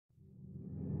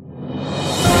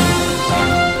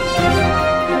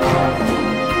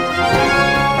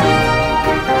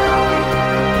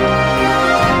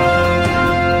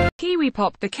Kiwi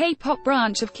Pop, the K-pop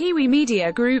branch of Kiwi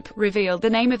Media Group, revealed the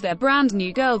name of their brand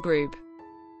new girl group.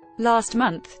 Last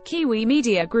month, Kiwi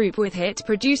Media Group with hit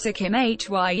producer Kim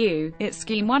Hyu, its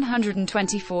Scheme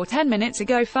 124 10 minutes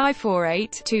ago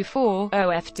 548-24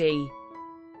 OFD.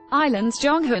 Island's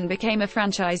Jonghyun became a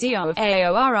franchisee of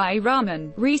Aori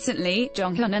Ramen. Recently,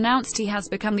 Jonghyun announced he has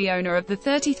become the owner of the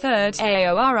 33rd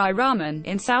Aori Ramen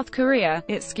in South Korea.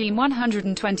 Its Scheme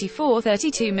 124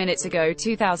 32 minutes ago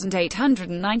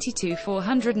 2892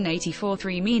 484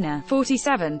 3 Mina,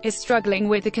 47, is struggling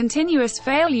with the continuous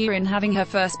failure in having her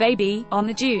first baby. On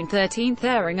the June 13th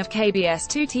airing of KBS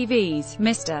 2 TV's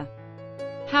Mr.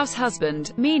 House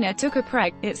Husband, Mina took a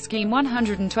preg. Its Scheme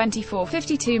 124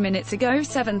 52 minutes ago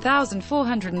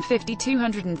 7450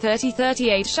 230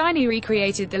 38 SHINee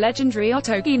recreated the legendary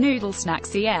Ottogi noodle snack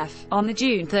CF. On the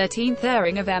June 13th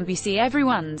airing of MBC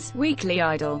Everyone's Weekly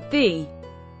Idol, the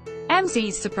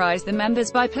MCs surprised the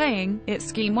members by playing Its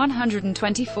Scheme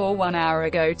 124 1 hour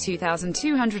ago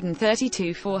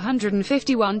 2232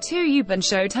 451 2 Yuban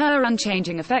showed her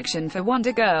unchanging affection for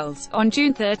Wonder Girls. On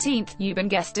June 13th, Yuban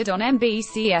guested on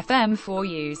MBC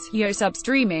FM4U's Yo-Sub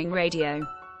streaming radio.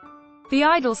 The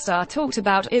Idol star talked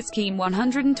about Its Scheme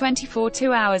 124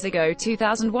 2 hours ago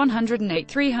 2108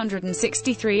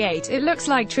 363 8. It looks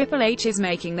like Triple H is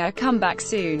making their comeback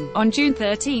soon. On June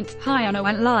 13th, Hyuna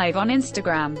went live on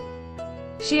Instagram.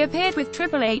 She appeared with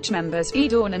Triple H members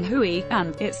Dawn and Hui,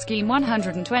 and Its Scheme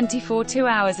 124 2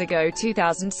 hours ago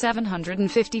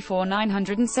 2754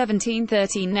 917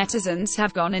 13 netizens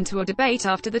have gone into a debate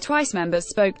after the Twice members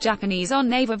spoke Japanese on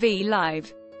Naver V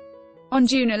Live. On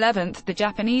June 11th, the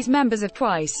Japanese members of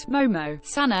Twice, Momo,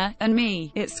 Sana, and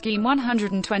Me, Its Scheme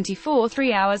 124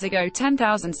 3 hours ago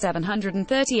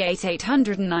 10,738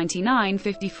 899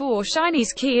 54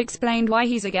 SHINee's Key explained why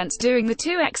he's against doing the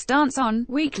 2x dance on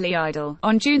Weekly Idol.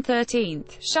 On June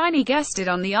 13th, SHINee guested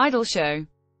on The Idol show.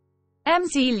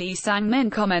 MC Lee Sang-min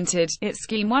commented, Its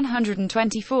Scheme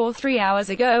 124 3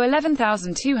 hours ago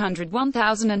 11,200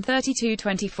 1032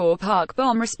 24 Park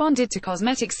Bom responded to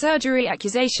cosmetic surgery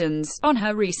accusations. On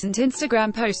her recent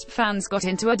Instagram post, fans got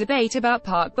into a debate about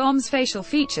Park Bom's facial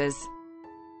features.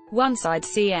 One side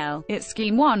CL, Its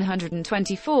Scheme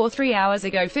 124 3 hours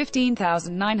ago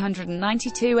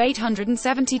 15,992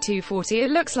 872 40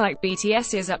 It looks like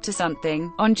BTS is up to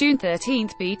something. On June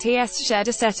 13th, BTS shared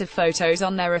a set of photos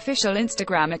on their official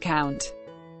Instagram account.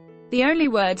 The only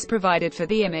words provided for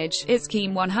the image, Its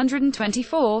Scheme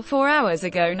 124 4 hours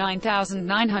ago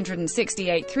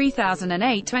 9,968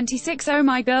 3008 26 Oh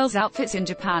my girls' outfits in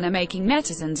Japan are making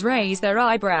netizens raise their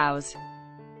eyebrows.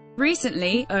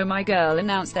 Recently, Oh My Girl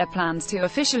announced their plans to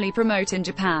officially promote in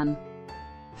Japan.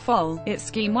 Fall, Its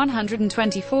Scheme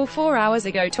 124 4 hours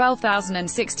ago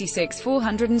 12,066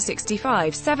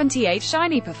 465 78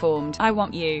 SHINee performed I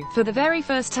Want You for the very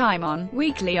first time on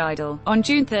Weekly Idol. On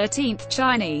June 13th,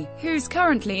 SHINee, who's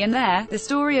currently in their The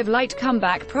Story of Light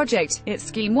comeback project, Its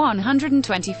Scheme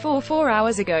 124 4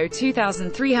 hours ago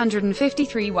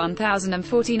 2,353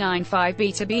 1049 5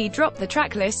 B2B dropped the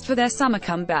tracklist for their summer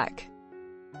comeback.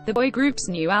 The boy group's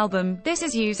new album, This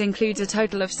Is You's, includes a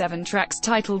total of 7 tracks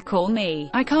titled Call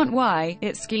Me, I Can't Why,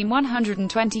 Its Scheme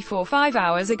 124 5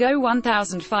 hours ago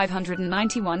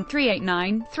 1591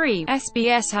 389 3.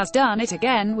 SBS has done it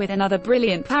again with another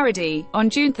brilliant parody.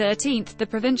 On June 13th, the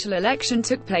provincial election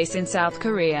took place in South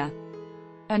Korea.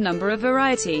 A number of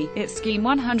variety, Its Scheme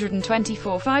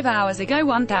 124 5 hours ago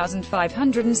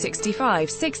 1565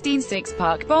 16 6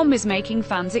 Park Bom is making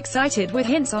fans excited with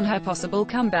hints on her possible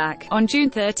comeback. On June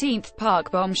 13th,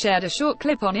 Park Bom shared a short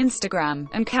clip on Instagram,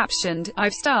 and captioned,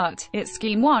 I've start, Its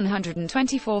Scheme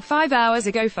 124 5 hours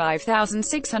ago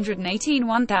 5618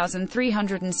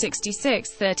 1366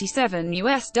 37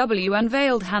 USW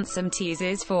unveiled handsome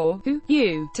teasers for Who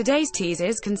You. Today's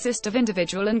teasers consist of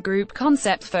individual and group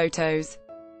concept photos.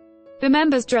 The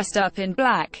members dressed up in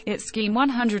black. Its Scheme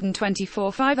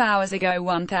 124 5 hours ago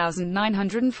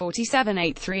 1947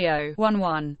 830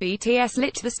 11. BTS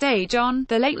lit the stage on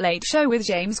The Late Late Show with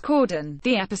James Corden.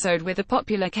 The episode with the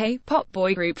popular K-pop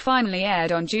boy group finally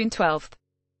aired on June 12th.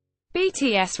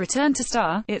 BTS returned to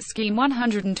star. Its Scheme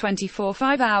 124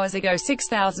 5 hours ago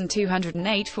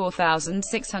 6208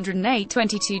 4608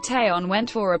 22 Taeyeon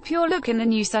went for a pure look in the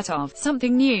new set of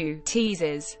Something New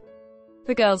teasers.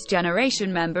 The Girls'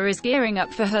 Generation member is gearing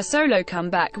up for her solo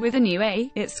comeback with a new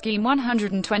Its Scheme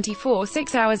 124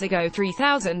 6 hours ago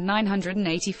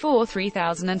 3984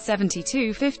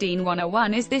 3072 15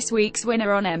 101 is this week's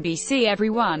winner on MBC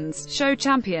Everyone's Show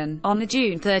Champion. On the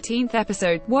June 13th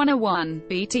episode, 101,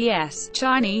 BTS,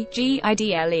 SHINee,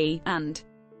 GIDLE, and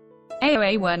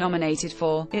AOA were nominated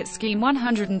for It's Scheme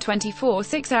 124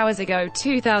 6 hours ago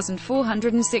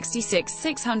 2466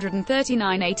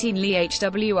 639 18 Lee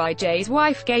HWIJ's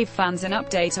wife gave fans an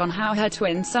update on how her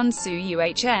twin sons Soo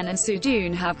Yuhn and Soo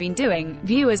Jun have been doing.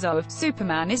 Viewers of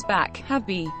Superman is Back have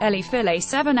been Ellie Filet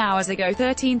 7 hours ago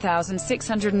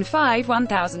 13,605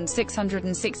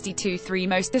 1,662 3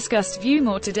 most discussed view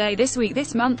more today this week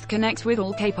this month connect with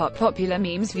all K-pop popular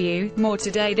memes view more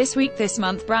today this week this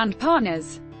month brand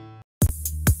partners